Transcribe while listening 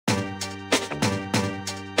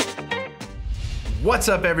What's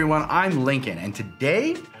up everyone, I'm Lincoln, and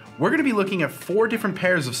today we're going to be looking at 4 different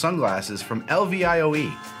pairs of sunglasses from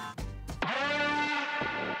LVIOE.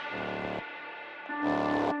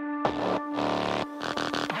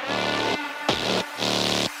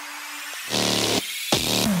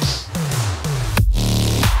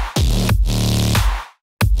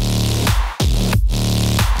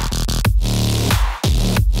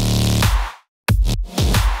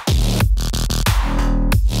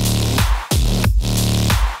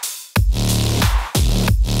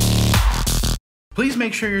 Please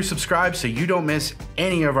make sure you're subscribed so you don't miss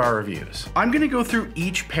any of our reviews. I'm gonna go through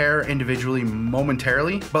each pair individually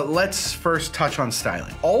momentarily, but let's first touch on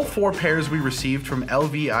styling. All 4 pairs we received from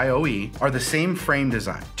LVIOE are the same frame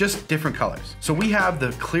design, just different colors. So we have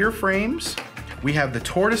the clear frames, we have the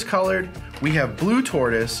tortoise colored, we have blue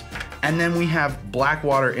tortoise, and then we have black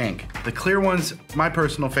water ink. The clear one's my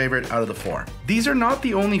personal favorite out of the 4. These are not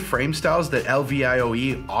the only frame styles that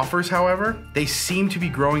LVIOE offers, however. They seem to be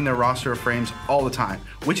growing their roster of frames all the time,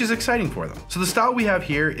 which is exciting for them. So the style we have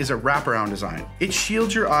here is a wraparound design. It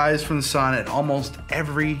shields your eyes from the sun at almost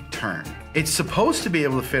every turn. It's supposed to be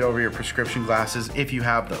able to fit over your prescription glasses if you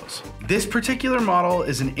have those. This particular model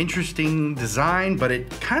is an interesting design, but it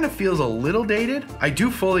kind of feels a little dated. I do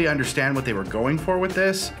fully understand what they were going for with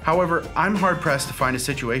this. However, I'm hard pressed to find a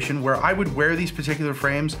situation where I would wear these particular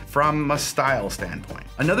frames from a style standpoint.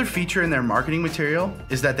 Another feature in their marketing material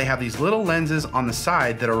is that they have these little lenses on the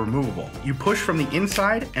side that are removable. You push from the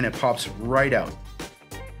inside and it pops right out.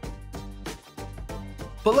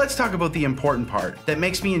 But let's talk about the important part that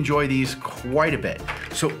makes me enjoy these quite a bit.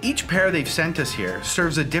 So each pair they've sent us here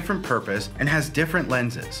serves a different purpose and has different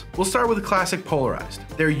lenses. We'll start with the classic polarized.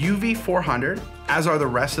 They're UV 400, as are the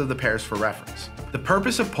rest of the pairs for reference. The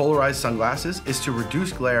purpose of polarized sunglasses is to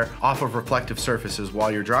reduce glare off of reflective surfaces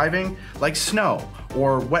while you're driving, like snow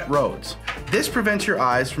or wet roads. This prevents your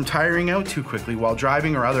eyes from tiring out too quickly while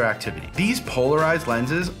driving or other activity. These polarized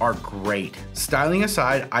lenses are great. Styling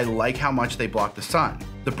aside, I like how much they block the sun.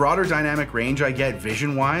 The broader dynamic range I get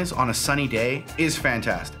vision-wise on a sunny day is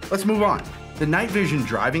fantastic. Let's move on. The night vision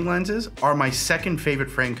driving lenses are my second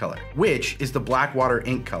favorite frame color, which is the black water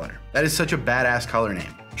ink color. That is such a badass color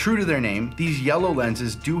name. True to their name, these yellow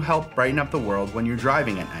lenses do help brighten up the world when you're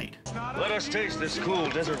driving at night. Let us taste this cool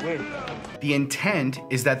desert wind. The intent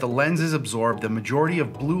is that the lenses absorb the majority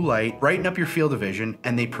of blue light, brighten up your field of vision,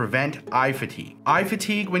 and they prevent eye fatigue. Eye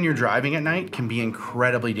fatigue when you're driving at night can be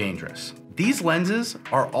incredibly dangerous. These lenses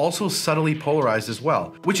are also subtly polarized as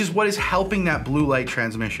well, which is what is helping that blue light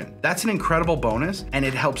transmission. That's an incredible bonus, and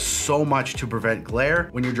it helps so much to prevent glare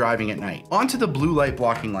when you're driving at night. Onto the blue light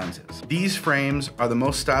blocking lenses. These frames are the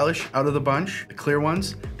most stylish out of the bunch, the clear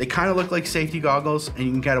ones. They kind of look like safety goggles, and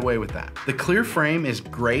you can get away with that. The clear frame is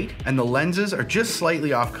great, and the lenses are just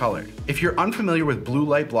slightly off-colored. If you're unfamiliar with blue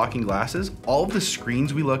light blocking glasses, all of the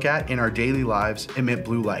screens we look at in our daily lives emit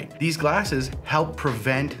blue light. These glasses help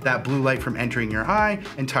prevent that blue light from entering your eye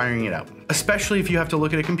and tiring it out, especially if you have to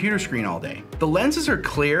look at a computer screen all day. The lenses are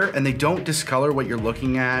clear and they don't discolor what you're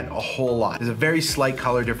looking at a whole lot. There's a very slight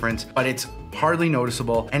color difference, but it's hardly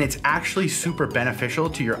noticeable, and it's actually super beneficial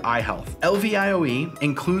to your eye health. LVIOE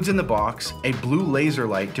includes in the box a blue laser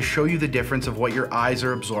light to show you the difference of what your eyes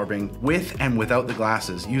are absorbing with and without the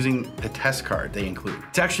glasses using the test card they include.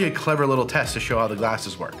 It's actually a clever little test to show how the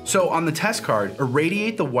glasses work. So on the test card,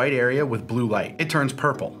 irradiate the white area with blue light. It turns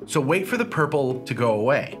purple. So wait for the purple to go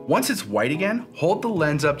away. Once it's white again, hold the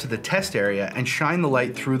lens up to the test area and shine the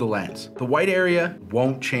light through the lens. The white area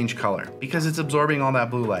won't change color because it's absorbing all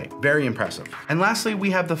that blue light. Very impressive. And lastly, we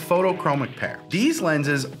have the Photochromic pair. These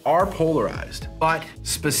lenses are polarized, but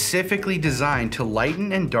specifically designed to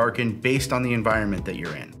lighten and darken based on the environment that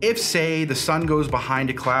you're in. If, say, the sun goes behind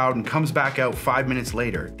a cloud and comes back out 5 minutes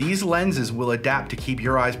later, these lenses will adapt to keep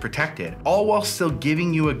your eyes protected, all while still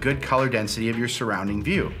giving you a good color density of your surrounding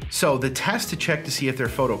view. So the test to check to see if they're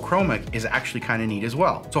photochromic is actually kind of neat as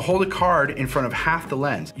well. So hold a card in front of half the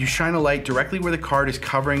lens. You shine a light directly where the card is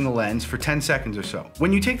covering the lens for 10 seconds or so.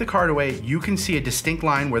 When you take the card away, you can see a distinct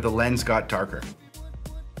line where the lens got darker.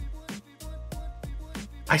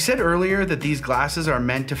 I said earlier that these glasses are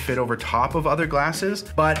meant to fit over top of other glasses,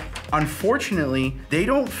 but unfortunately, they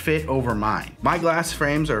don't fit over mine. My glass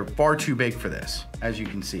frames are far too big for this, as you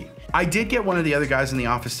can see. I did get one of the other guys in the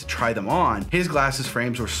office to try them on. His glasses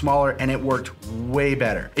frames were smaller and it worked way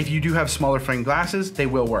better. If you do have smaller frame glasses, they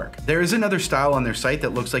will work. There is another style on their site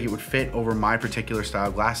that looks like it would fit over my particular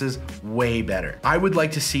style glasses way better. I would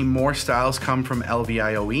like to see more styles come from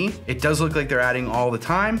LVIOE. It does look like they're adding all the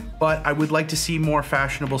time, but I would like to see more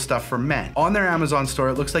fashionable stuff for men. On their Amazon store,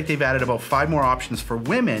 it looks like they've added about 5 more options for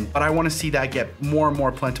women, but I want to see that get more and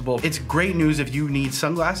more plentiful. It's great news if you need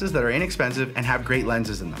sunglasses that are inexpensive and have great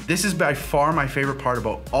lenses in them. This is by far my favorite part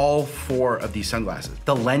about all 4 of these sunglasses.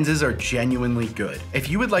 The lenses are genuinely good. If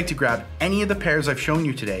you would like to grab any of the pairs I've shown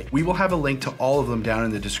you today, we will have a link to all of them down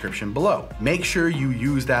in the description below. Make sure you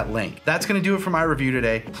use that link. That's gonna do it for my review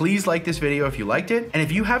today. Please like this video if you liked it, and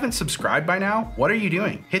if you haven't subscribed by now, what are you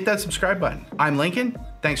doing? Hit that subscribe button. I'm Lincoln,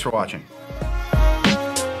 thanks for watching.